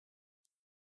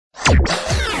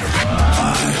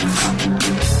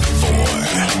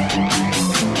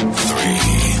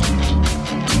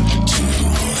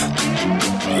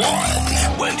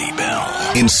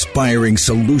Inspiring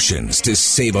solutions to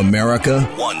save America,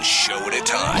 one show at a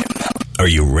time. Are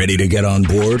you ready to get on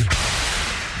board?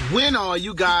 When are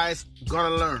you guys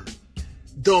gonna learn?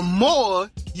 The more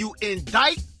you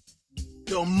indict,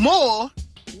 the more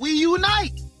we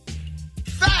unite.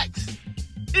 Facts.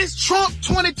 It's Trump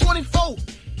 2024.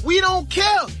 We don't care.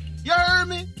 You heard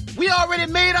me? We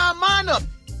already made our mind up.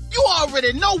 You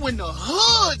already know when the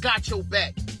hood got your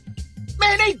back.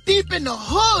 Man, they deep in the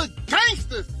hood.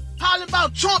 Gangsters hollering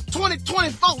about Trump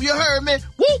 2024. You heard me?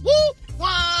 Whoop, whoop.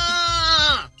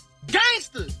 Wah.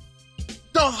 Gangsters.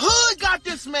 The hood got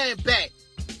this man back.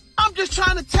 I'm just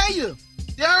trying to tell you.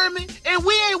 You heard me? And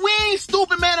we ain't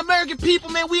stupid, man, American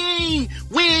people, man. We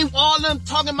ain't all them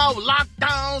talking about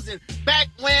lockdowns and back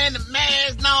when the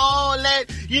masks and all that.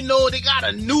 You know, they got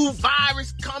a new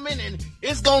virus coming and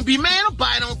it's gonna be, man,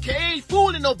 nobody don't care. Ain't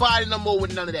fooling nobody no more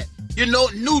with none of that. You know,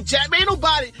 new jab, ain't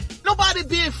nobody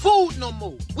being fooled no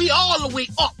more. We all the way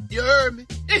up, you heard me?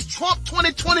 It's Trump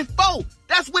 2024.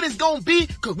 That's what it's gonna be,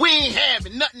 cause we ain't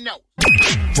having nothing else.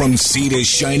 From sea to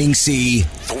shining sea,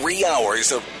 3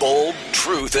 hours of bold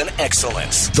truth and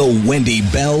excellence. The Wendy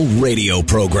Bell Radio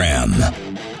Program.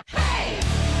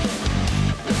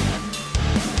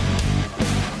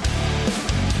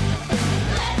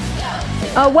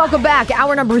 Welcome back.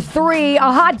 Hour number 3. A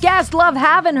hot guest. Love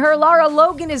having her. Lara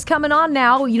Logan is coming on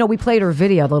now. You know, we played her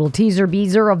video, the little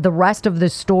teaser of the rest of the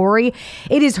story.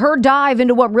 It is her dive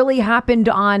into what really happened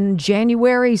on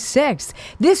January 6th.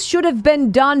 This should have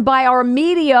been done by our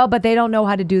media, but they don't know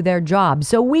how to do their job.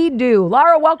 So we do.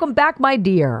 Lara, welcome back, my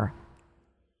dear.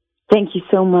 Thank you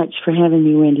so much for having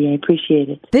me, Wendy. I appreciate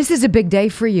it. This is a big day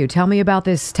for you. Tell me about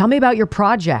this. Tell me about your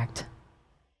project.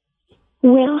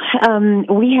 Well,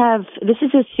 this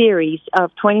is a series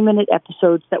of 20-minute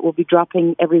episodes that will be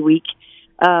dropping every week.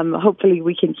 Hopefully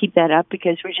we can keep that up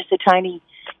because we're just a tiny,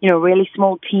 really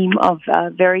small team of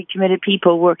very committed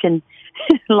people working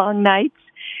long nights,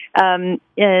 and,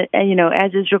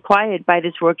 as is required by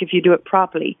this work if you do it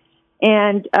properly.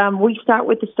 And we start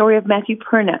with the story of Matthew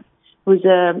Perna, who's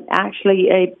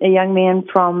actually a young man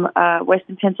from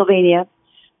Western Pennsylvania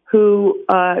who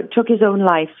took his own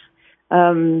life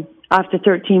after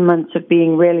 13 months of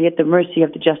being really at the mercy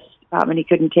of the Justice Department. He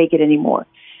couldn't take it anymore.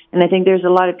 And I think there's a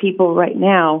lot of people right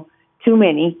now, too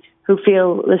many, who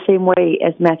feel the same way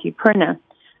as Matthew Perna.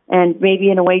 And maybe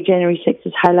in a way, January 6th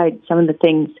has highlighted some of the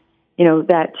things,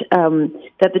 that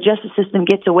the justice system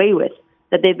gets away with,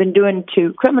 that they've been doing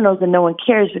to criminals and no one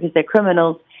cares because they're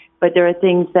criminals. But there are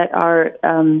things that are,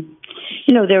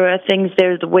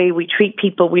 there's the way we treat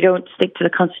people. We don't stick to the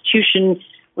Constitution.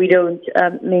 We don't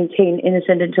maintain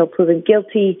innocent until proven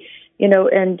guilty,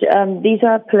 and these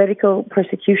are political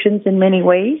persecutions in many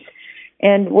ways.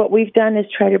 And what we've done is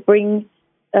try to bring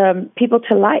people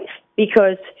to life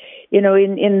because, in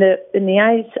the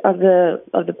eyes of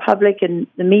the public and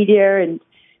the media, and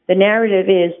the narrative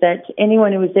is that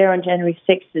anyone who was there on January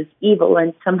 6th is evil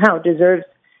and somehow deserves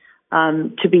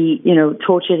to be,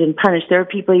 tortured and punished. There are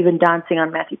people even dancing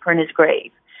on Matthew Perna's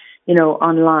grave,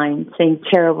 online, saying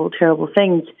terrible, terrible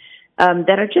things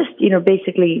that are just,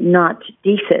 basically not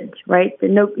decent, right?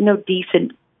 No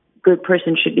decent, good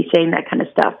person should be saying that kind of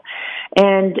stuff.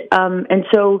 And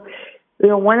so,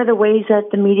 one of the ways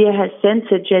that the media has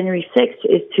censored January 6th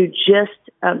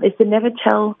is to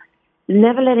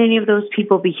never let any of those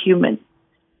people be human,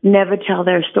 never tell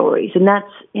their stories. And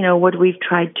that's, what we've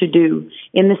tried to do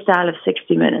in the style of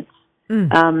 60 Minutes.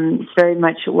 It's very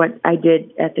much what I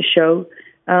did at the show.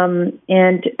 And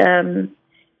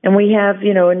we have,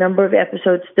 a number of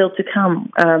episodes still to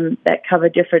come that cover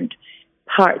different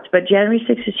parts. But January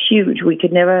 6th is huge. We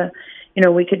could never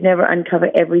uncover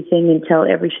everything and tell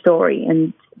every story.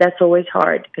 And that's always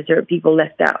hard because there are people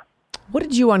left out. What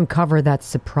did you uncover that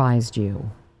surprised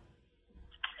you?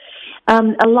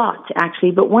 A lot,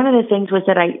 actually. But one of the things was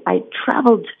that I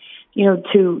traveled,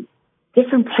 to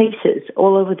different places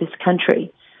all over this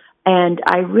country. And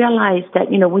I realized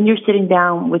that, when you're sitting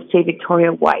down with, say,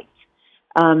 Victoria White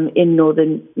in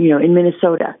in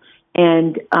Minnesota,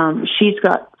 and she's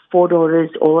got 4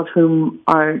 daughters, all of whom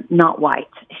are not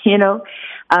white,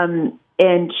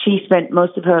 and she spent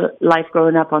most of her life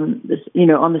growing up on this,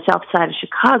 on the south side of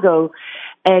Chicago,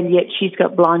 and yet she's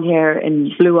got blonde hair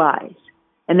and blue eyes.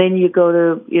 And then you go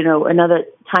to, another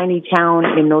tiny town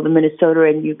in northern Minnesota,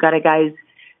 and you've got a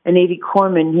Navy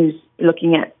corpsman who's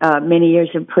looking at many years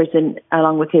in prison,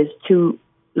 along with his 2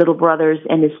 little brothers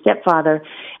and his stepfather.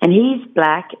 And he's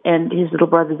black, and his little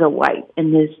brothers are white,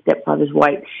 and his stepfather's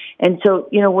white. And so,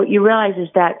 what you realize is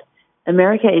that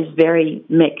America is very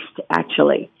mixed,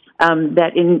 actually.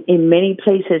 That in many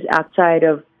places outside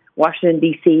of Washington,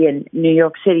 D.C. and New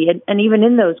York City, and even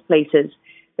in those places,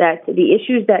 that the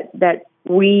issues that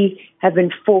we have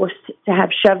been forced to have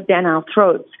shoved down our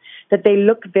throats, that they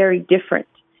look very different,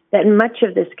 that much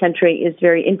of this country is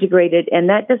very integrated, and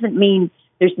that doesn't mean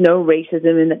there's no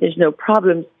racism and that there's no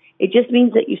problems. It just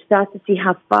means that you start to see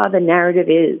how far the narrative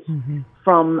is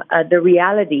from the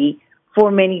reality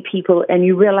for many people, and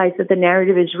you realize that the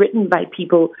narrative is written by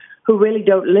people who really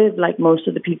don't live like most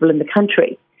of the people in the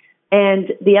country.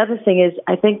 And the other thing is,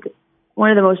 I think one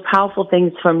of the most powerful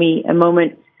things for me, a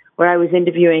moment where I was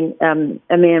interviewing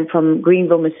a man from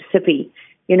Greenville, Mississippi,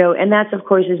 and that's, of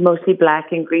course, is mostly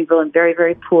black in Greenville and very,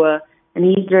 very poor. And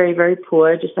he's very, very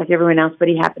poor, just like everyone else, but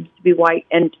he happens to be white.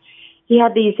 And he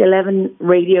had these 11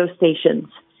 radio stations.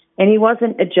 And he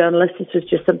wasn't a journalist. This was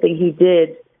just something he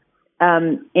did.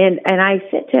 And I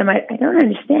said to him, I don't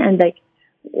understand. Like,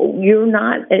 you're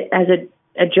not, as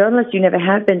a journalist, you never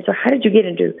have been. So how did you get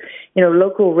into,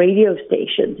 local radio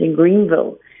stations in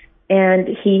Greenville? And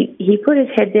he put his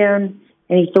head down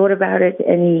and he thought about it,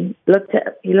 and he looked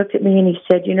at me and he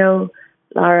said,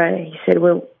 Lara, he said,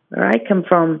 well, where I come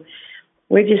from,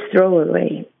 we're just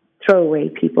throwaway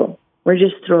people. We're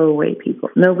just throwaway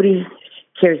people. Nobody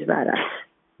cares about us.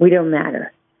 We don't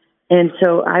matter. And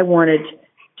so I wanted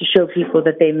to show people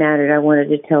that they mattered. I wanted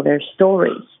to tell their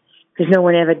stories because no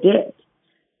one ever did.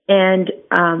 And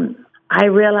I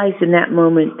realized in that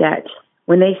moment that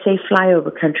when they say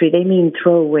flyover country, they mean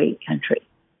throwaway country.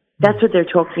 That's what they're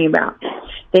talking about.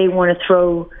 They want to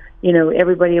throw,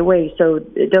 everybody away. So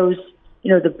those,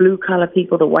 the blue collar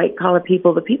people, the white collar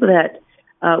people, the people that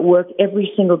work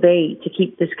every single day to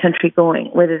keep this country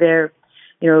going, whether they're,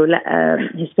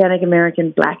 Hispanic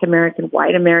American, Black American,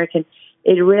 white American,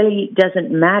 it really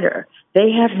doesn't matter. They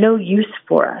have no use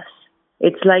for us.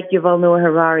 It's like Yuval Noah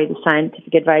Harari, the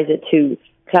scientific advisor to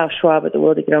Klaus Schwab at the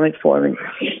World Economic Forum, and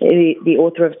the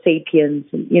author of *Sapiens*,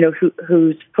 and,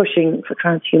 who's pushing for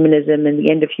transhumanism and the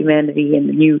end of humanity and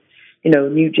the new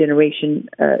generation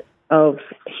of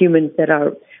humans that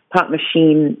are part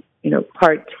machine,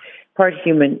 part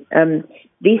human.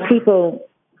 These people,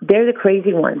 they're the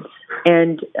crazy ones,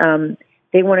 and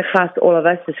they want to class all of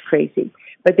us as crazy,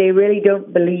 but they really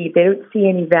don't believe, they don't see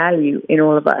any value in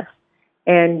all of us.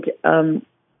 And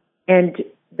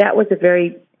that was a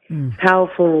very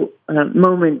powerful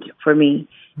moment for me,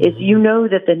 is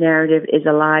that the narrative is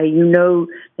a lie.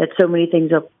 That so many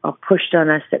things are pushed on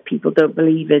us that people don't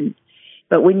believe in.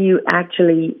 But when you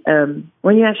actually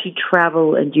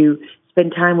travel and you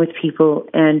spend time with people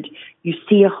and you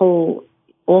see all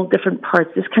different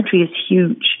parts, this country is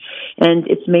huge and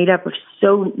it's made up of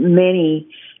so many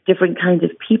different kinds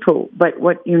of people. But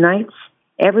what unites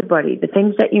everybody, the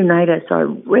things that unite us are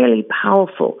really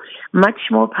powerful, much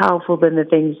more powerful than the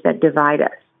things that divide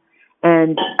us.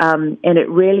 And it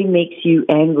really makes you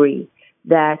angry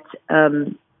that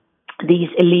these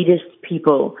elitist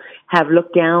people have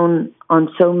looked down on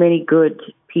so many good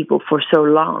people for so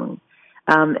long.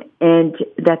 And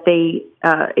that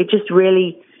it just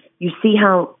really, you see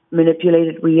how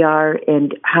manipulated we are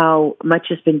and how much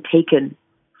has been taken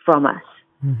from us.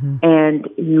 Mm-hmm. And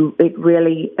it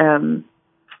really,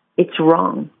 it's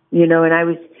wrong, and I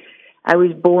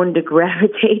was born to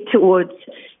gravitate towards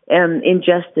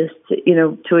injustice,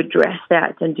 to address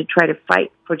that and to try to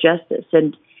fight for justice.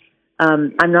 And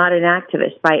I'm not an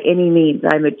activist by any means.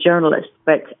 I'm a journalist,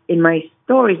 but in my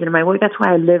stories and in my work, that's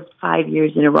why I lived 5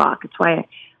 years in Iraq. It's why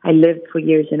I lived for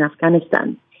years in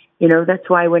Afghanistan. That's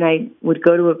why when I would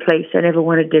go to a place, I never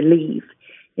wanted to leave.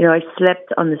 I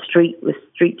slept on the street with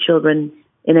street children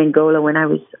in Angola when I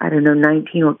was,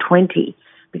 19 or 20.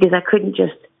 Because I couldn't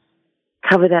just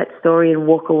cover that story and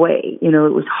walk away. It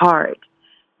was hard.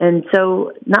 And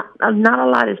so not a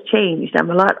lot has changed. I'm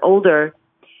a lot older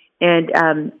and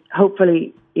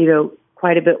hopefully,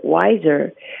 quite a bit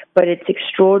wiser. But it's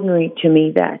extraordinary to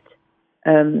me that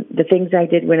the things I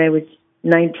did when I was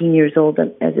 19 years old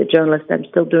as a journalist, I'm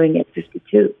still doing at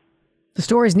 52. The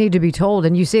stories need to be told,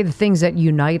 and you say the things that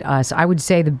unite us. I would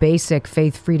say the basic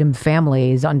faith, freedom,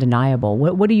 family is undeniable.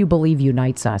 What do you believe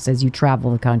unites us as you travel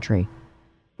the country?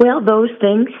 Well, those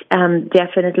things,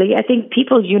 definitely. I think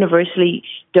people universally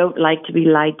don't like to be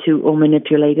lied to or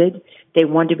manipulated. They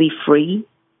want to be free.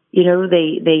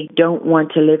 They don't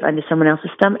want to live under someone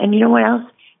else's thumb. And you know what else?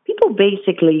 People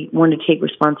basically want to take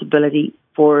responsibility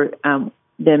for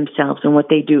themselves and what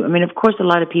they do. I mean, of course, a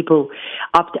lot of people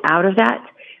opt out of that.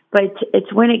 But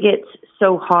it's when it gets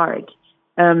so hard,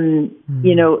 that's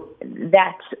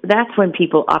when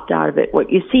people opt out of it. What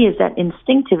you see is that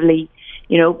instinctively,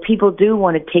 people do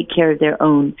want to take care of their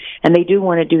own, and they do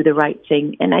want to do the right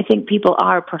thing. And I think people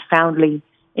are profoundly,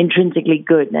 intrinsically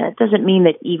good. Now, that doesn't mean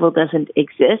that evil doesn't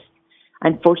exist.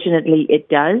 Unfortunately, it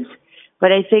does.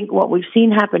 But I think what we've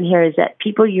seen happen here is that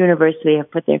people universally have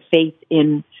put their faith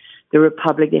in the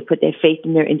republic. They've put their faith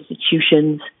in their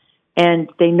institutions, and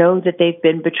they know that they've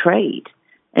been betrayed.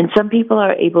 And some people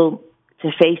are able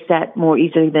to face that more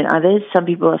easily than others. Some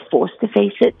people are forced to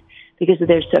face it because of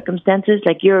their circumstances.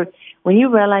 Like when you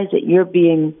realize that you're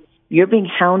being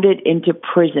hounded into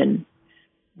prison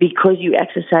because you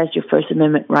exercised your First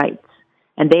Amendment rights,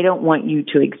 and they don't want you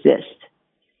to exist.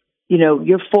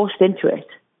 You're forced into it,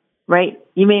 right?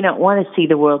 You may not want to see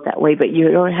the world that way, but you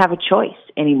don't have a choice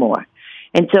anymore.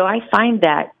 And so I find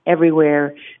that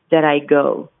everywhere that I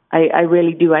go. I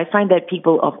really do. I find that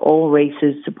people of all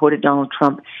races supported Donald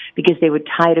Trump because they were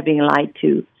tired of being lied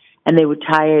to, and they were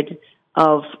tired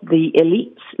of the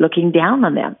elites looking down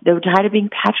on them. They were tired of being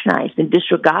patronized and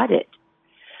disregarded.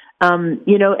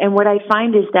 And what I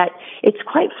find is that it's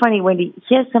quite funny, Wendy.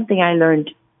 Here's something I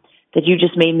learned that you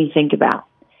just made me think about.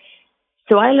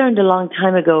 So I learned a long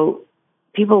time ago,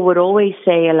 people would always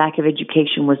say a lack of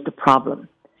education was the problem.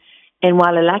 And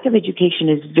while a lack of education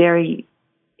is very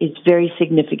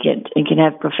significant and can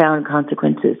have profound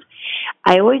consequences,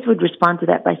 I always would respond to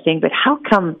that by saying, but how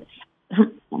come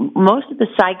most of the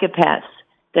psychopaths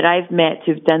that I've met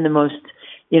who've done the most,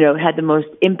 had the most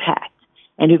impact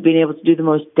and who've been able to do the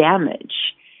most damage,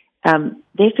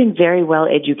 they've been very well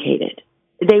educated.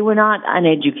 They were not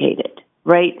uneducated,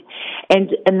 right? And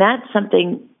that's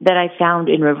something that I found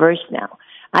in reverse now.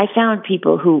 I found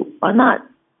people who are not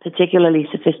particularly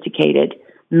sophisticated.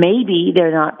 Maybe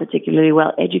they're not particularly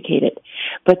well educated,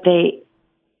 but they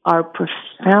are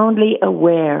profoundly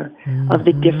aware of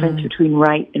the difference between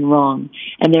right and wrong,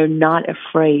 and they're not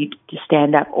afraid to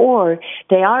stand up, or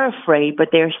they are afraid, but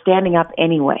they're standing up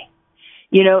anyway.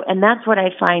 And that's what I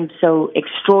find so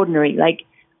extraordinary. Like,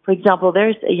 for example,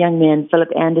 there's a young man, Philip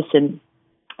Anderson,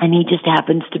 and he just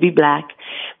happens to be black,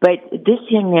 but this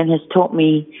young man has taught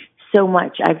me so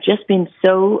much. I've just been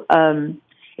so,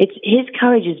 his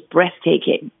courage is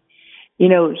breathtaking.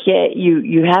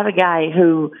 You have a guy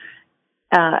who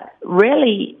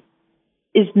really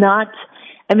is not.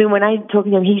 I mean, when I talk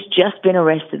to him, he's just been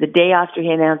arrested. The day after he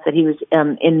announced that he was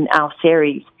in our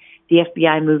series, the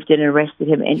FBI moved in and arrested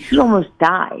him, and he almost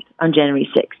died on January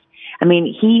 6th. I mean,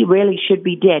 he really should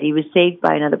be dead. He was saved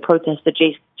by another protester,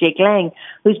 Jake Lang,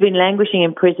 who's been languishing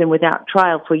in prison without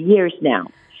trial for years now.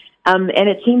 And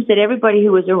it seems that everybody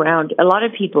who was around, a lot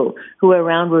of people who were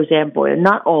around Roseanne Boyland,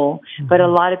 not all, but a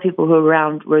lot of people who were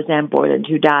around Roseanne Boyland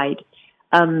who died,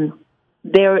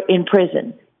 they're in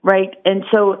prison, right? And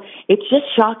so it's just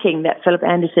shocking that Philip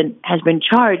Anderson has been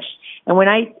charged. And when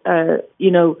I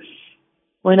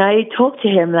talk to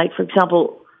him, like, for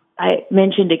example, I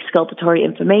mentioned exculpatory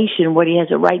information, what he has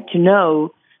a right to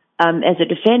know as a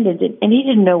defendant, and he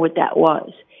didn't know what that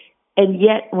was. And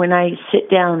yet, when I sit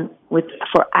down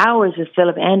for hours with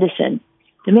Philip Anderson,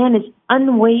 the man is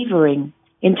unwavering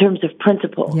in terms of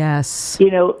principle. Yes.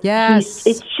 Yes.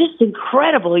 It's just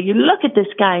incredible. You look at this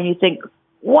guy and you think,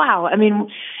 wow. I mean,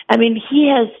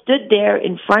 he has stood there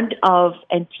in front of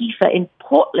Antifa in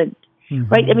Portland,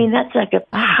 right? I mean, that's like a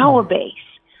power base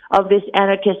of this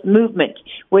anarchist movement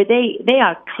where they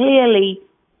are clearly,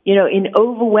 in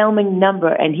overwhelming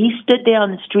number. And he stood there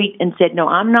on the street and said, no,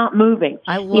 I'm not moving.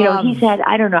 He's had,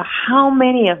 I don't know how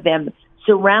many of them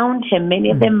surround him,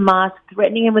 many of them masked,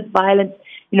 threatening him with violence,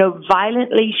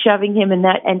 violently shoving him in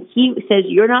that. And he says,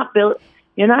 you're not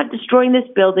destroying this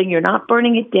building. You're not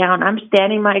burning it down. I'm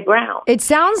standing my ground. It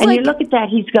sounds and like... you look at that,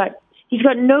 he's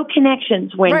got no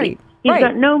connections, Wendy. Right. He's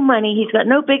got no money. He's got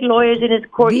no big lawyers in his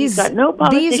court. He's got no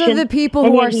politicians. These are the people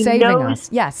who are saving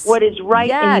us. Yes. What is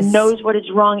right, and he knows what is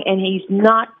wrong, and he's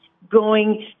not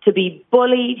going to be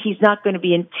bullied. He's not going to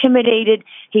be intimidated.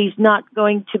 He's not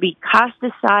going to be cast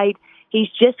aside. He's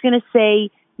just going to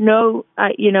say, no,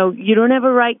 you don't have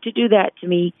a right to do that to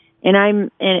me. And I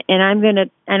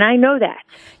know that.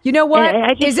 You know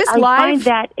what? Is this live? I find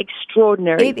that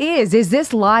extraordinary. It is. Is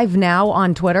this live now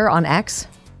on Twitter, on X?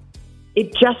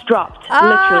 It just dropped,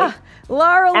 literally.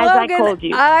 Lara As Logan, I called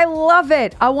you. I love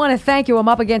it. I want to thank you. I'm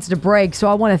up against a break, so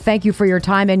I want to thank you for your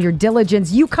time and your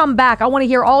diligence. You come back. I want to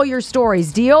hear all your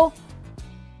stories. Deal?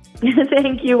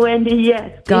 Thank you, Wendy.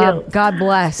 Yes. God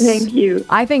bless. Thank you.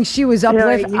 I think she was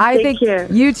uplifted. I think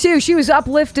you too. She was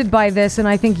uplifted by this, and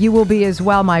I think you will be as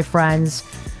well, my friends.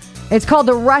 It's called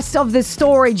The Rest of the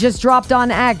Story. Just dropped on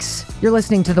X. You're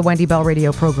listening to the Wendy Bell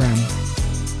Radio program.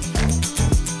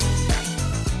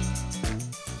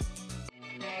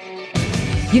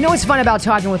 You know what's fun about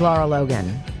talking with Lara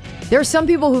Logan? There are some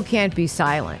people who can't be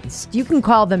silenced. You can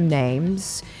call them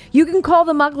names. You can call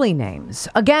them ugly names.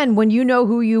 Again, when you know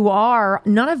who you are,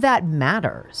 none of that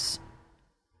matters.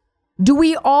 Do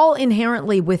we all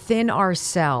inherently within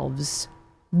ourselves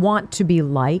want to be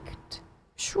liked?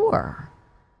 Sure.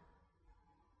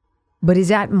 But is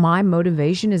that my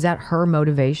motivation? Is that her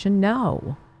motivation?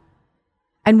 No.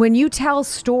 And when you tell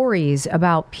stories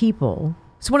about people,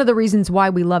 it's one of the reasons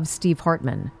why we love Steve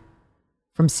Hartman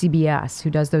from CBS, who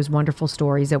does those wonderful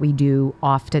stories that we do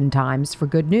oftentimes for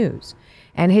good news.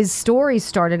 And his stories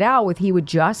started out with he would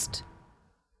just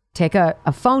take a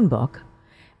phone book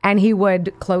and he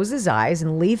would close his eyes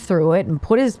and leaf through it and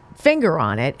put his finger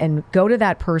on it and go to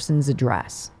that person's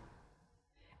address.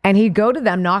 And he'd go to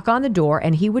them, knock on the door,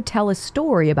 and he would tell a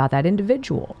story about that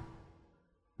individual.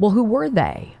 Well, who were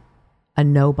they? A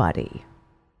nobody.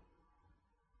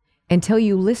 Until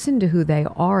you listen to who they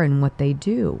are and what they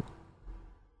do.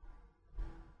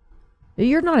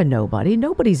 You're not a nobody.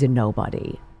 Nobody's a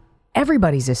nobody.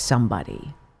 Everybody's a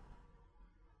somebody.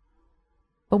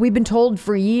 But we've been told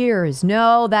for years,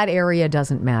 no, that area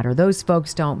doesn't matter. Those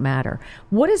folks don't matter.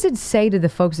 What does it say to the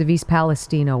folks of East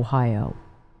Palestine, Ohio?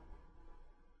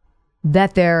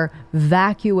 That their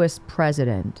vacuous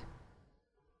president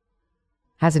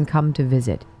hasn't come to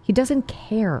visit. He doesn't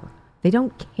care. They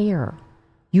don't care.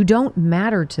 You don't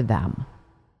matter to them.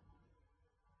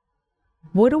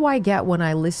 What do I get when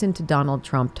I listen to Donald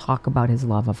Trump talk about his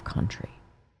love of country?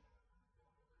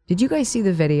 Did you guys see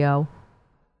the video?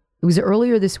 It was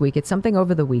earlier this week. It's something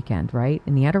over the weekend, right?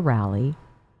 And he had a rally.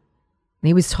 And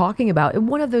he was talking about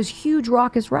one of those huge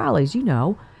raucous rallies,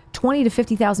 20 to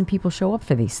 50,000 people show up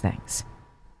for these things.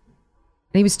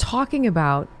 And he was talking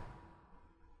about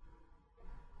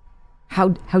how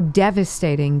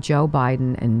devastating Joe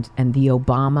Biden and the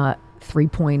Obama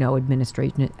 3.0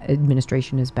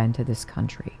 administration has been to this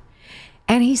country.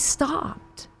 And he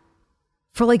stopped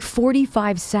for like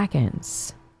 45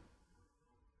 seconds.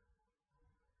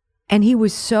 And he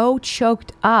was so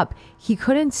choked up, he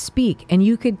couldn't speak. And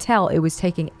you could tell it was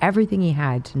taking everything he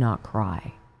had to not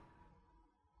cry.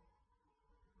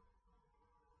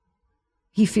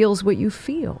 He feels what you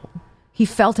feel. He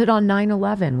felt it on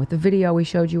 9/11 with the video we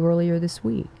showed you earlier this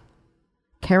week.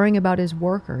 Caring about his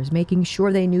workers, making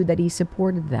sure they knew that he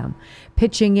supported them,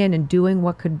 pitching in and doing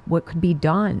what could be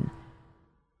done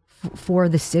for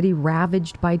the city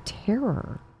ravaged by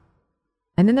terror.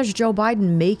 And then there's Joe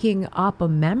Biden making up a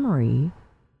memory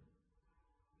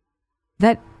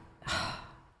that,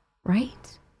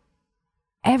 right?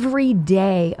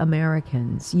 Everyday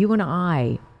Americans, you and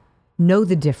I, know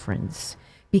the difference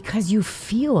because you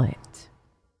feel it.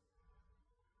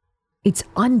 It's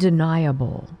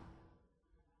undeniable.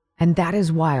 And that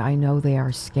is why I know they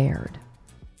are scared.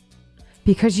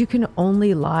 Because you can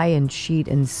only lie and cheat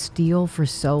and steal for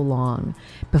so long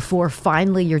before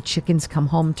finally your chickens come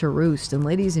home to roost. And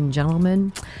ladies and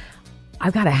gentlemen,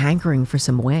 I've got a hankering for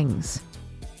some wings.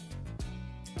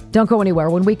 Don't go anywhere.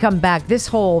 When we come back, this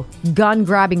whole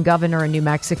gun-grabbing governor in New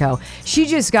Mexico, she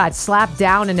just got slapped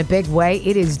down in a big way.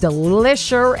 It is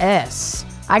delicious.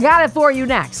 I got it for you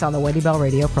next on the Wendy Bell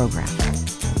Radio program.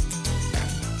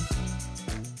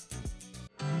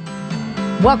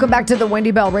 Welcome back to the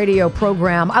Wendy Bell Radio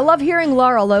program. I love hearing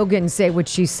Lara Logan say what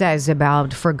she says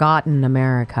about forgotten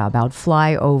America, about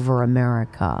flyover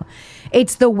America.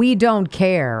 It's the we don't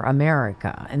care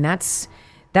America. And that's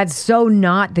so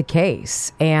not the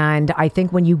case. And I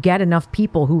think when you get enough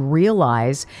people who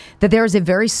realize that there's a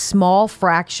very small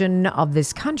fraction of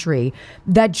this country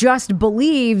that just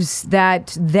believes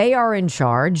that they are in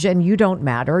charge and you don't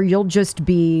matter, you'll just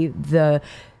be the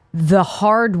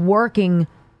hardworking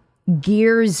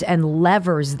gears and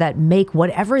levers that make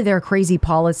whatever their crazy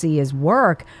policy is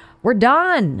work, we're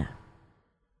done.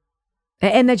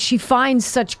 And that she finds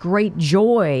such great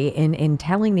joy in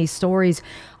telling these stories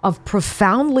of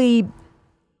profoundly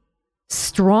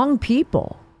strong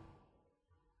people.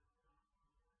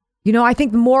 I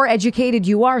think the more educated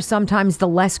you are, sometimes the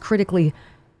less critically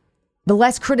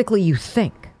you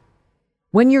think.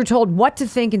 When you're told what to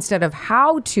think instead of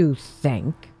how to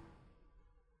think,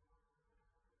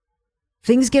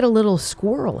 things get a little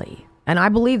squirrely. And I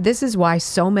believe this is why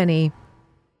so many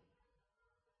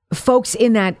folks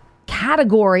in that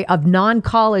category of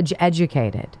non-college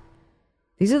educated,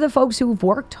 these are the folks who've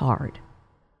worked hard,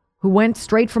 who went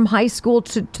straight from high school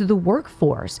to the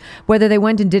workforce, whether they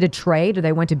went and did a trade or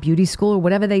they went to beauty school or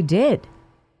whatever they did,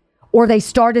 or they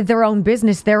started their own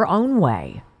business their own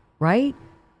way, right?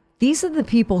 These are the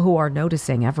people who are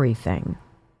noticing everything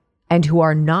and who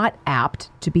are not apt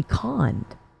to be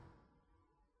conned.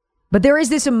 But there is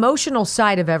this emotional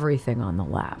side of everything on the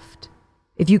left.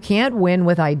 If you can't win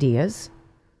with ideas,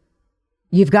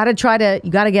 you got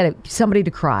to get somebody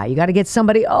to cry. You got to get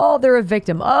somebody, oh, they're a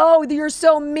victim. Oh, you're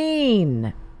so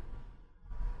mean.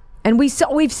 And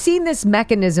we've seen this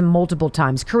mechanism multiple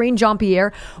times. Karine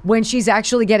Jean-Pierre, when she's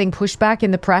actually getting pushback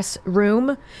in the press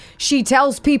room, she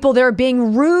tells people they're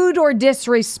being rude or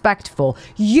disrespectful.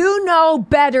 You know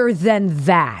better than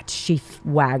that. She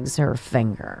wags her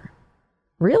finger.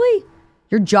 Really?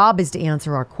 Your job is to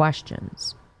answer our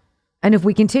questions. And if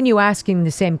we continue asking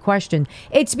the same question,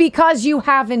 it's because you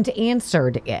haven't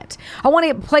answered it. I want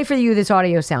to play for you this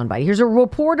audio soundbite. Here's a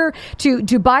reporter to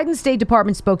Biden State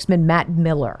Department spokesman Matt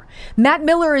Miller. Matt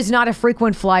Miller is not a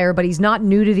frequent flyer, but he's not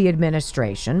new to the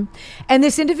administration. And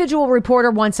this individual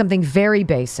reporter wants something very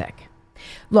basic.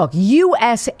 Look,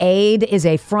 U.S. Aid is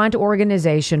a front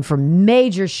organization for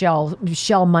major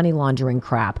shell money laundering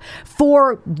crap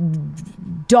for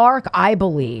dark, I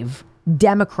believe,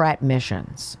 Democrat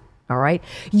missions. All right.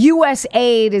 U.S.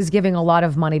 Aid is giving a lot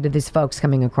of money to these folks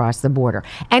coming across the border,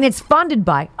 and it's funded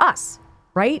by us.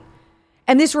 Right.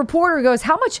 And this reporter goes,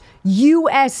 how much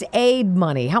U.S. aid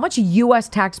money, how much U.S.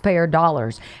 taxpayer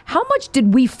dollars, how much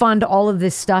did we fund all of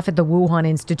this stuff at the Wuhan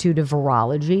Institute of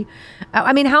Virology?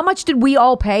 I mean, how much did we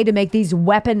all pay to make these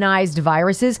weaponized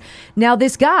viruses? Now,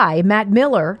 this guy, Matt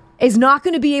Miller, is not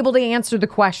going to be able to answer the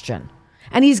question.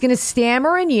 And he's going to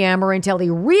stammer and yammer until he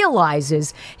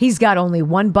realizes he's got only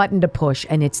one button to push,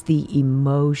 and it's the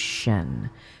emotion.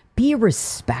 Be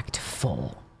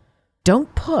respectful.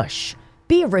 Don't push.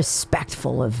 Be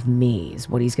respectful of me, is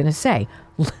what he's going to say.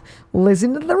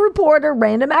 Listen to the reporter,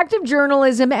 random act of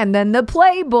journalism, and then the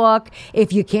playbook.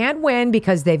 If you can't win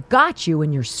because they've got you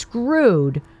and you're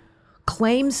screwed,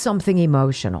 claim something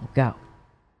emotional. Go.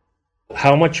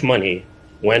 How much money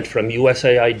went from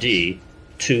USAID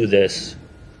to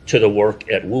the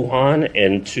work at Wuhan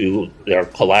and to their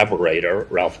collaborator,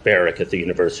 Ralph Barrick at the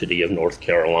University of North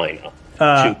Carolina,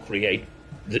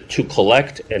 to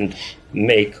collect and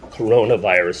make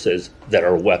coronaviruses that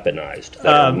are weaponized,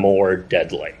 that are more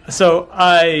deadly? So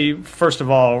I, first of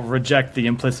all, reject the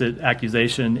implicit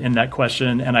accusation in that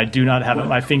question, and I do not have at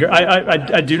my finger.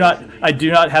 I do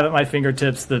not have at my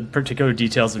fingertips the particular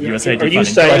details of USAID funding. Are you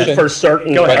saying for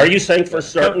certain? Are you saying for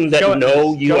certain that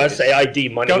no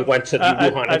USAID money went to the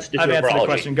Wuhan Institute of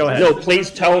Virology? Go ahead. No, please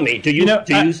tell me. Are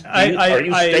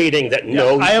you stating that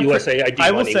no USAID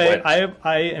I will money say went?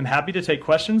 I am happy to take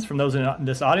questions from those in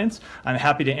this audience. I'm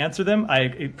happy to answer them. I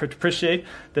appreciate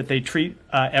that they treat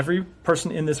every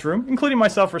person in this room, including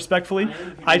myself, respectfully.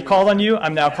 I called on you.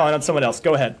 I'm now calling on someone else.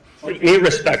 Go ahead. Me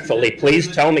respectfully,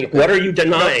 please tell me, what are you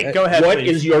denying? Go ahead, What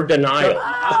please. is your denial?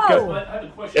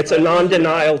 It's a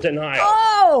non-denial denial.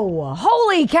 Oh,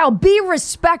 holy cow. Be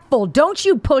respectful. Don't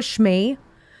you push me.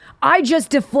 I just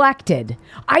deflected.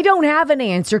 I don't have an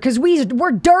answer because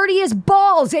we're dirty as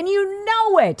balls, and you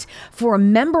know it. For a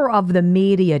member of the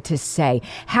media to say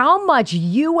how much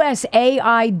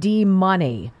USAID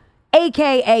money,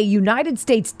 aka United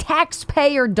States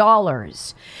taxpayer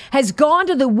dollars, has gone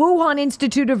to the Wuhan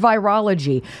Institute of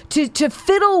Virology to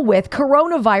fiddle with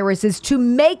coronaviruses to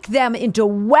make them into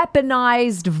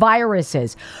weaponized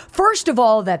viruses. First of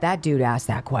all, that dude asked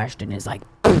that question is like,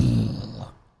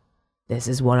 this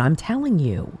is what I'm telling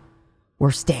you.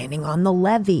 We're standing on the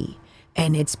levee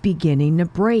and it's beginning to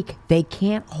break. They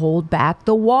can't hold back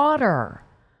the water.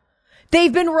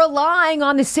 They've been relying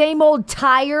on the same old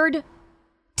tired,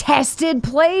 tested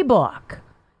playbook.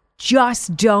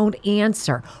 Just don't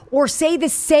answer or say the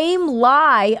same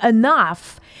lie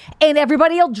enough and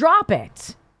everybody will drop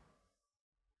it.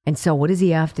 And so what does he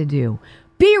have to do?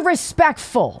 Be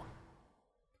respectful.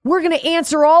 We're going to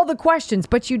answer all the questions,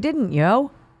 but you didn't,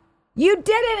 yo. You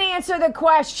didn't answer the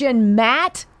question,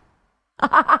 Matt.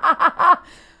 Oh,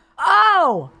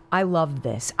 I love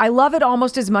this. I love it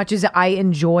almost as much as I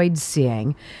enjoyed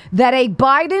seeing that a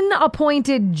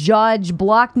Biden-appointed judge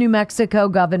blocked the New Mexico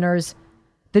governor's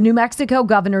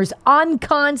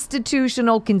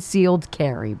unconstitutional concealed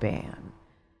carry ban.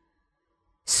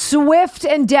 Swift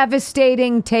and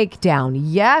devastating takedown.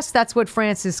 Yes, that's what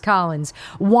Francis Collins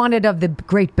wanted of the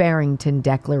Great Barrington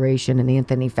Declaration and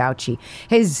Anthony Fauci.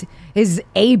 His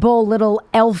able little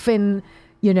elfin,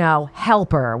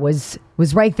 helper was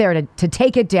right there to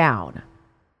take it down.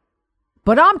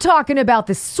 But I'm talking about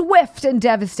the swift and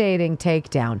devastating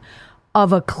takedown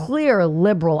of a clear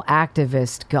liberal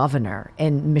activist governor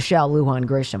in Michelle Lujan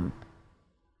Grisham,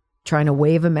 trying to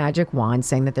wave a magic wand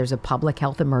saying that there's a public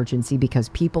health emergency because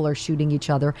people are shooting each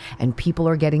other and people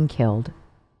are getting killed.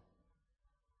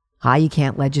 You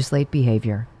can't legislate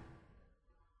behavior.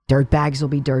 Dirtbags will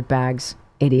be dirtbags.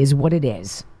 It is what it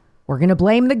is. We're going to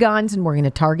blame the guns and we're going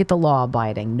to target the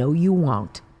law-abiding. No, you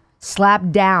won't.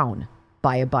 Slapped down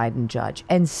by a Biden judge.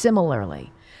 And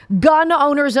similarly, gun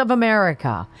owners of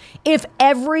America, if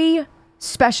every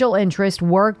special interest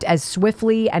worked as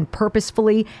swiftly and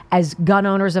purposefully as gun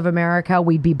owners of America,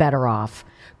 we'd be better off.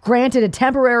 Granted a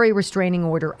temporary restraining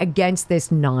order against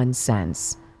this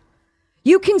nonsense.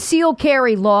 You conceal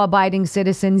carry, law-abiding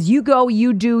citizens. You go,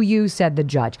 you do, you, said the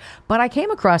judge. But I came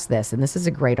across this, and this is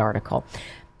a great article.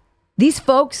 These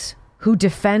folks who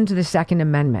defend the Second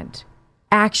Amendment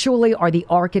actually are the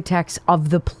architects of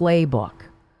the playbook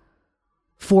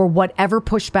for whatever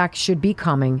pushback should be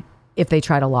coming if they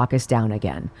try to lock us down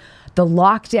again. The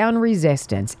lockdown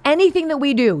resistance, anything that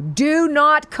we do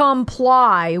not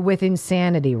comply with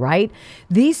insanity, right?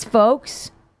 These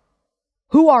folks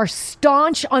who are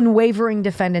staunch, unwavering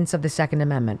defendants of the Second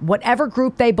Amendment, whatever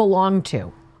group they belong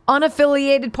to,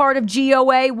 unaffiliated part of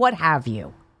GOA, what have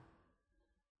you.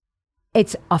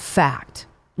 It's a fact.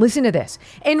 Listen to this.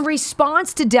 In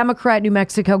response to Democrat New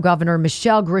Mexico Governor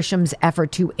Michelle Grisham's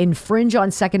effort to infringe on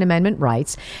Second Amendment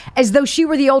rights, as though she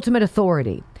were the ultimate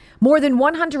authority, more than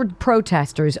 100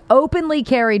 protesters openly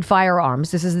carried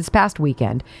firearms, this past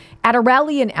weekend, at a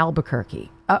rally in Albuquerque.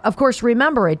 Of course,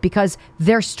 remember it because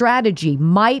their strategy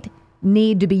might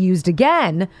need to be used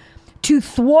again to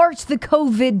thwart the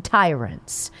COVID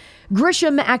tyrants.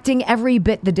 Grisham, acting every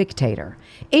bit the dictator,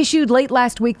 issued late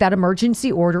last week that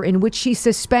emergency order in which she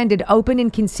suspended open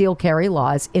and concealed carry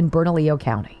laws in Bernalillo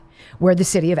County, where the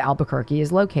city of Albuquerque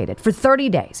is located, for 30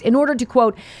 days in order to,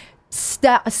 quote,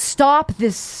 stop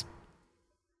this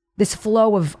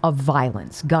flow of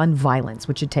violence, gun violence,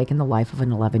 which had taken the life of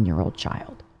an 11-year-old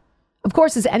child. Of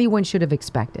course, as anyone should have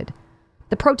expected,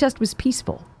 the protest was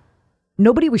peaceful.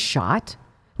 Nobody was shot.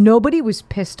 Nobody was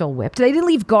pistol whipped. They didn't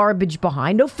leave garbage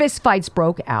behind. No fistfights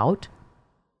broke out.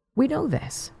 We know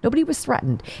this. Nobody was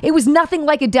threatened. It was nothing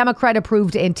like a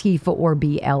Democrat-approved Antifa or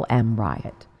BLM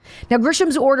riot. Now,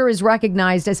 Grisham's order is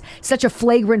recognized as such a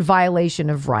flagrant violation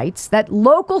of rights that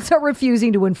locals are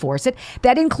refusing to enforce it.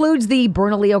 That includes the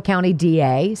Bernalillo County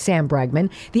DA, Sam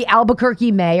Bregman, the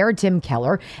Albuquerque Mayor, Tim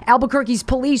Keller, Albuquerque's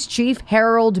police chief,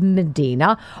 Harold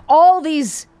Medina, all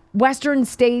these Western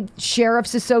State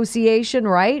Sheriff's Association,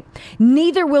 right?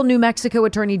 Neither will New Mexico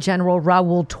Attorney General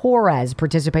Raul Torres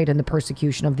participate in the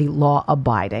persecution of the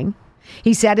law-abiding.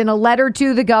 He said in a letter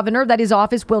to the governor that his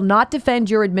office will not defend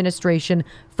your administration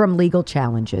from legal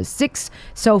challenges. 6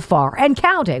 so far, and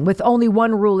counting, with only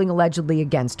one ruling allegedly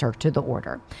against her to the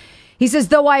order. He says,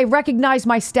 though I recognize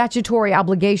my statutory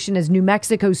obligation as New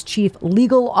Mexico's chief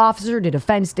legal officer to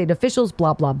defend state officials,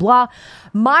 blah, blah, blah,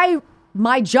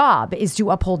 my job is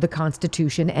to uphold the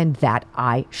Constitution, and that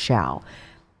I shall.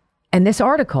 And this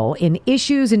article in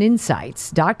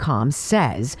issuesinsinsights.com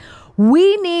says,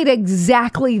 we need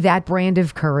exactly that brand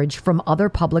of courage from other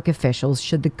public officials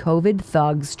should the COVID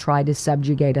thugs try to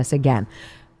subjugate us again.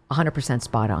 100%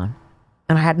 spot on.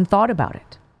 And I hadn't thought about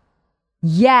it.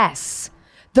 Yes,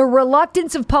 the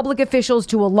reluctance of public officials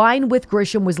to align with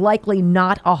Grisham was likely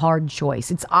not a hard choice.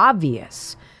 It's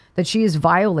obvious that she is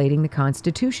violating the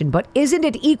Constitution. But isn't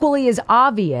it equally as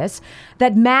obvious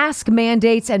that mask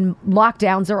mandates and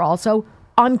lockdowns are also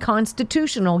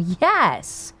unconstitutional?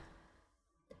 Yes.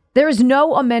 There is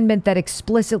no amendment that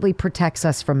explicitly protects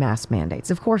us from mask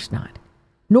mandates. Of course not.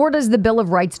 Nor does the Bill of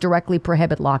Rights directly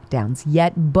prohibit lockdowns.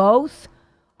 Yet both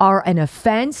are an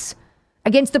offense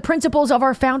against the principles of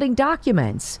our founding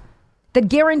documents that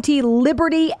guarantee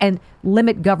liberty and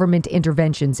limit government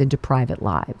interventions into private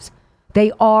lives.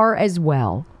 They are, as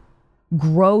well,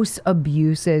 gross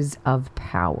abuses of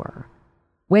power.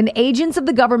 When agents of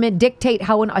the government dictate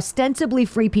how an ostensibly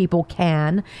free people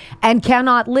can and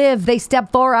cannot live, they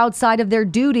step far outside of their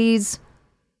duties.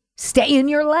 Stay in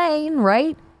your lane,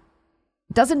 right?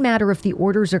 It doesn't matter if the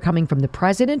orders are coming from the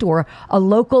president or a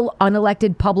local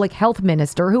unelected public health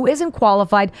minister who isn't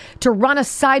qualified to run a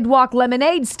sidewalk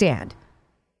lemonade stand,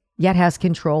 yet has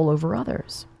control over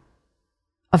others.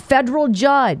 A federal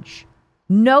judge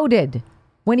noted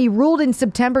when he ruled in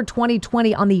September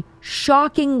 2020 on the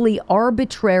shockingly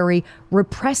arbitrary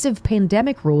repressive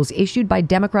pandemic rules issued by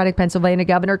Democratic Pennsylvania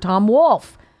Governor Tom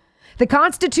Wolf. The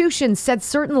Constitution sets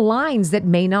certain lines that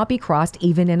may not be crossed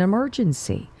even in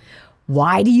emergency.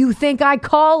 Why do you think I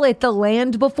call it the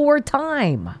land before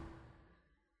time?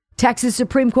 Texas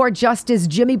Supreme Court Justice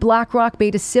Jimmy Blackrock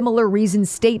made a similar reasoned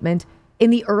statement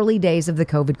in the early days of the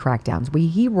COVID crackdowns.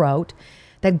 He wrote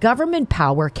that government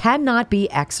power cannot be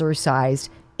exercised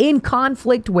in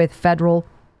conflict with federal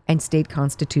and state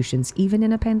constitutions, even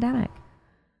in a pandemic.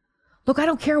 Look, I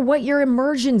don't care what your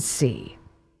emergency.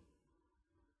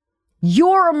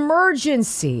 Your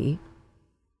emergency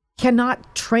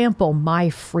cannot trample my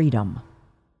freedom.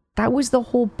 That was the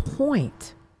whole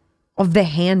point of the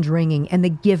hand-wringing and the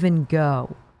give and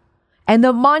go and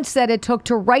the months that it took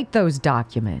to write those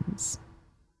documents.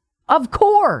 Of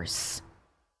course.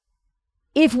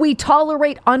 If we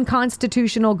tolerate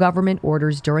unconstitutional government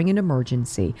orders during an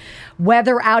emergency,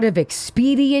 whether out of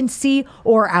expediency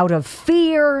or out of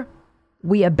fear,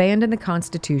 we abandon the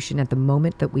Constitution at the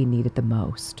moment that we need it the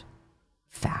most.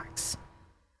 Facts.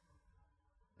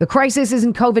 The crisis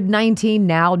isn't COVID-19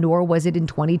 now, nor was it in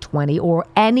 2020 or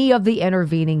any of the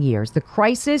intervening years. The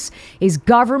crisis is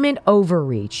government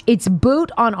overreach. It's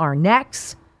boot on our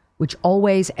necks, which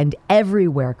always and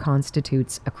everywhere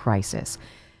constitutes a crisis.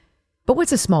 But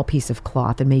what's a small piece of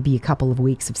cloth and maybe a couple of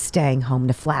weeks of staying home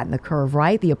to flatten the curve,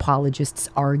 right? The apologists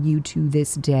argue to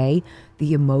this day.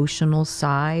 The emotional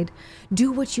side.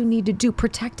 Do what you need to do.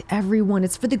 Protect everyone.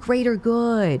 It's for the greater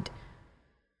good.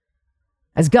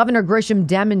 As Governor Grisham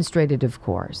demonstrated, of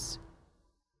course.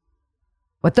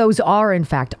 What those are, in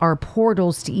fact, are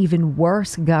portals to even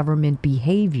worse government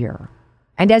behavior.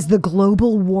 And as the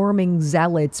global warming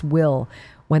zealots will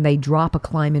when they drop a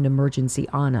climate emergency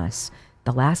on us,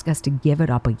 they'll ask us to give it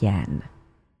up again.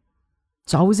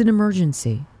 It's always an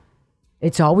emergency.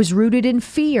 It's always rooted in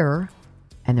fear.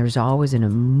 And there's always an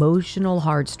emotional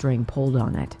heartstring pulled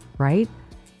on it, right?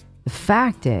 The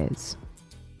fact is,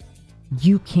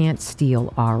 you can't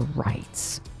steal our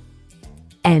rights.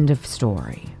 End of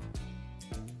story.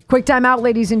 Quick time out,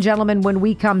 ladies and gentlemen, when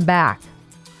we come back.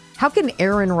 How can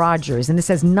Aaron Rodgers, and this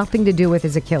has nothing to do with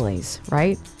his Achilles,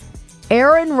 right?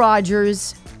 Aaron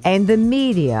Rodgers and the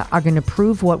media are going to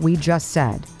prove what we just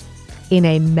said in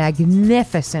a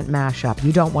magnificent mashup.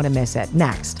 You don't want to miss it.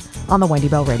 Next on the Wendy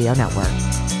Bell Radio Network.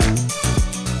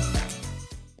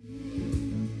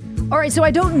 All right, so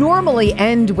I don't normally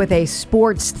end with a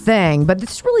sports thing, but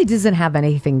this really doesn't have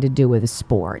anything to do with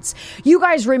sports. You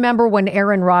guys remember when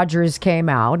Aaron Rodgers came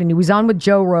out and he was on with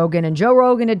Joe Rogan, and Joe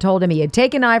Rogan had told him he had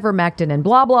taken ivermectin and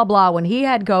blah, blah, blah when he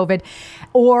had COVID,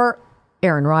 or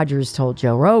Aaron Rodgers told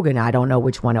Joe Rogan, I don't know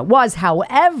which one it was.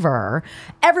 However,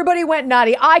 everybody went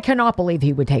nutty. I cannot believe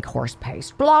he would take horse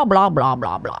paste. Blah, blah, blah,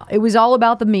 blah, blah. It was all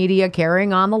about the media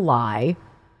carrying on the lie.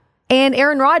 And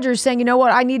Aaron Rodgers saying, you know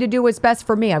what, I need to do what's best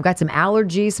for me. I've got some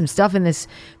allergies, some stuff in this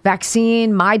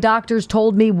vaccine my doctors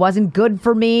told me wasn't good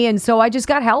for me. And so I just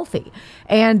got healthy.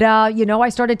 And, I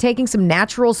started taking some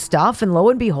natural stuff. And lo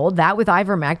and behold, that with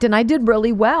ivermectin, I did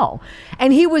really well.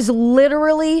 And he was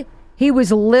literally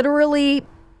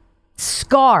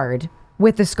scarred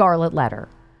with the scarlet letter.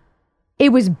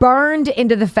 It was burned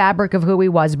into the fabric of who he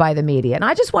was by the media. And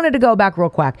I just wanted to go back real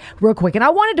quick. And I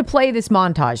wanted to play this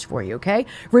montage for you, okay?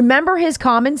 Remember his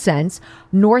common sense.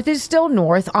 North is still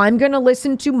north. I'm going to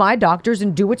listen to my doctors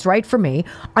and do what's right for me.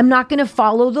 I'm not going to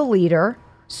follow the leader.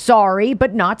 Sorry,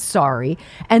 but not sorry.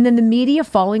 And then the media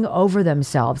falling over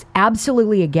themselves,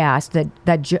 absolutely aghast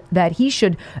that he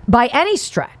should, by any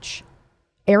stretch,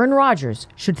 Aaron Rodgers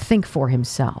should think for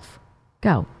himself.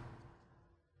 Go.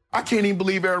 I can't even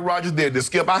believe Aaron Rodgers did this,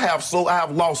 Skip. I have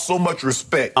lost so much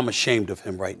respect. I'm ashamed of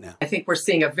him right now. I think we're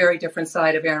seeing a very different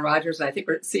side of Aaron Rodgers. And I think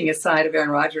we're seeing a side of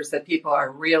Aaron Rodgers that people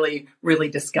are really, really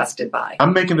disgusted by.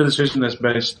 I'm making a decision that's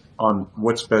based on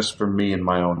what's best for me and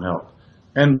my own health.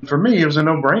 And for me, it was a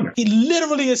no-brainer. He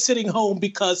literally is sitting home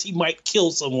because he might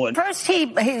kill someone. First, he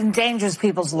endangers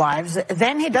people's lives.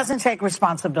 Then he doesn't take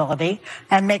responsibility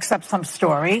and makes up some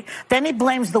story. Then he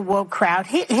blames the woke crowd.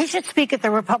 He should speak at the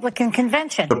Republican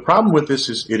convention. The problem with this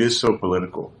is it is so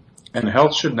political, and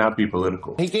health should not be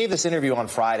political. He gave this interview on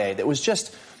Friday that was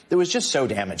just so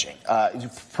damaging,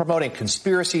 promoting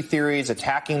conspiracy theories,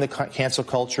 attacking the cancel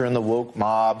culture and the woke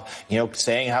mob,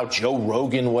 saying how Joe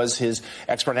Rogan was his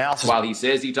expert analysis. While he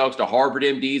says he talks to Harvard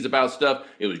MDs about stuff,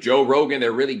 it was Joe Rogan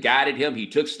that really guided him. He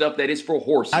took stuff that is for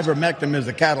horses. Ivermectin is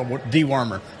a cattle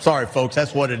dewormer. Sorry, folks,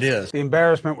 that's what it is. The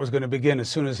embarrassment was going to begin as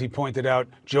soon as he pointed out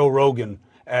Joe Rogan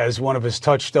as one of his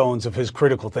touchstones of his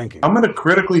critical thinking. I'm going to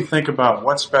critically think about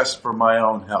what's best for my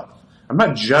own health. I'm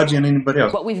not judging anybody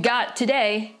else. What we've got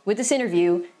today with this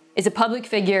interview is a public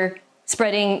figure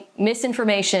spreading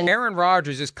misinformation. Aaron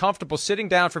Rodgers is comfortable sitting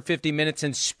down for 50 minutes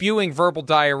and spewing verbal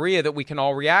diarrhea that we can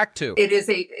all react to. It is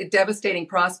a devastating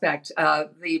prospect,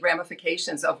 the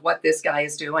ramifications of what this guy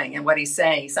is doing and what he's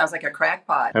saying. He sounds like a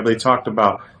crackpot. Have they talked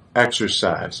about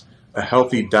exercise, a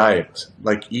healthy diet,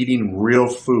 like eating real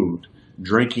food,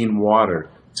 drinking water,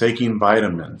 taking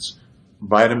vitamins,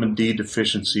 vitamin D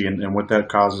deficiency and what that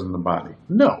causes in the body?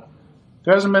 No,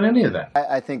 there hasn't been any of that.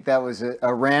 I think that was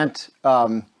a rant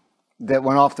that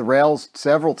went off the rails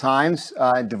several times,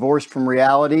 divorced from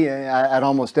reality at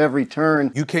almost every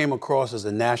turn. You came across as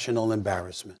a national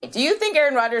embarrassment. Do you think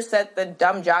Aaron Rodgers set the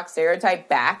dumb jock stereotype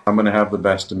back? I'm going to have the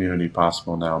best immunity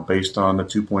possible now, based on the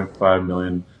 2.5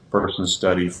 million person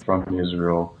study from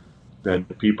Israel,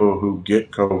 that people who get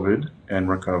COVID and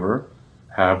recover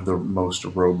have the most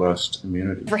robust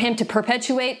immunity. For him to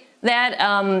perpetuate that,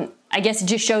 I guess it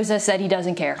just shows us that he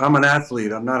doesn't care. I'm an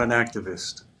athlete. I'm not an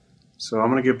activist. So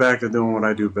I'm going to get back to doing what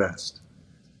I do best.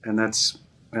 And that's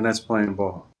playing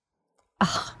ball.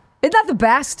 Isn't that the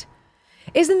best?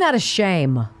 Isn't that a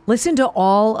shame? Listen to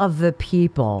all of the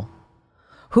people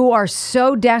who are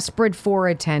so desperate for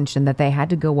attention that they had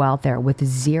to go out there with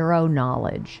zero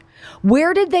knowledge.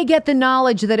 Where did they get the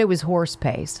knowledge that it was horse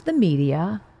paste? The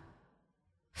media.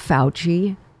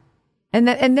 Fauci. And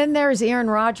then there's Aaron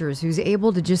Rodgers, who's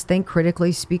able to just think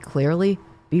critically, speak clearly,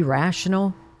 be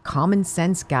rational, common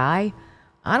sense guy.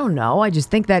 I don't know. I just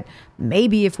think that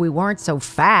maybe if we weren't so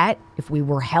fat, if we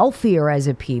were healthier as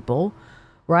a people,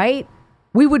 right,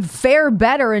 we would fare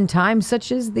better in times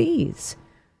such as these.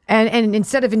 And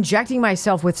instead of injecting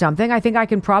myself with something, I think I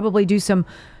can probably do some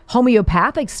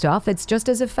homeopathic stuff that's just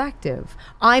as effective.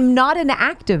 I'm not an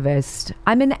activist.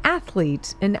 I'm an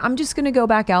athlete. And I'm just going to go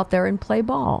back out there and play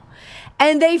ball.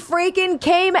 And they freaking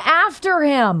came after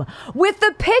him with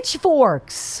the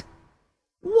pitchforks.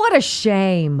 What a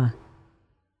shame.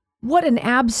 What an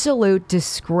absolute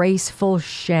disgraceful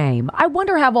shame. I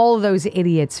wonder how all of those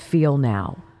idiots feel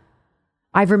now.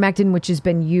 Ivermectin, which has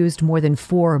been used more than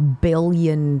 4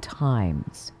 billion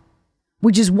times,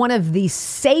 which is one of the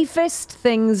safest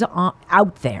things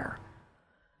out there.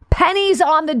 Pennies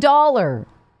on the dollar.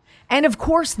 And of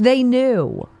course they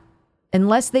knew,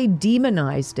 unless they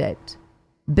demonized it,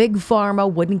 Big Pharma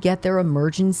wouldn't get their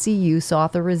emergency use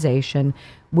authorization,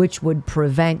 which would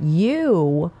prevent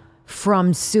you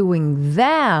from suing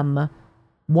them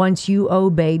once you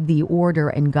obeyed the order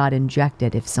and got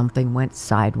injected if something went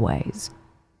sideways.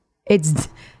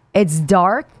 It's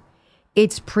dark,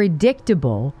 it's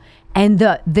predictable, and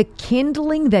the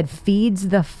kindling that feeds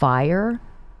the fire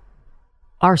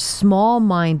are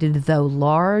small-minded, though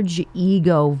large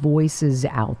ego voices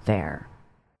out there.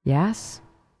 Yes?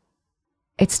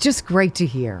 It's just great to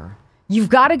hear. You've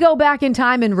got to go back in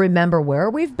time and remember where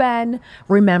we've been,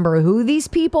 remember who these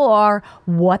people are,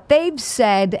 what they've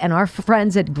said, and our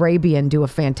friends at Grabian do a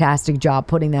fantastic job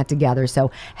putting that together. So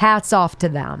hats off to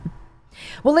them.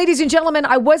 Well, ladies and gentlemen,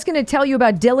 I was going to tell you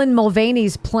about Dylan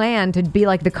Mulvaney's plan to be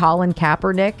like the Colin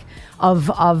Kaepernick of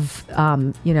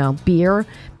beer,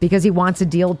 because he wants a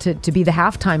deal to be the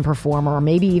halftime performer or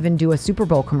maybe even do a Super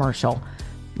Bowl commercial.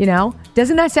 You know,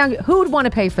 doesn't that sound good? Who would want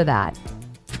to pay for that?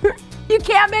 You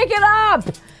can't make it up.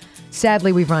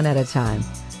 Sadly, we've run out of time.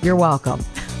 You're welcome.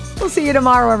 We'll see you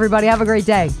tomorrow, everybody. Have a great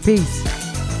day. Peace.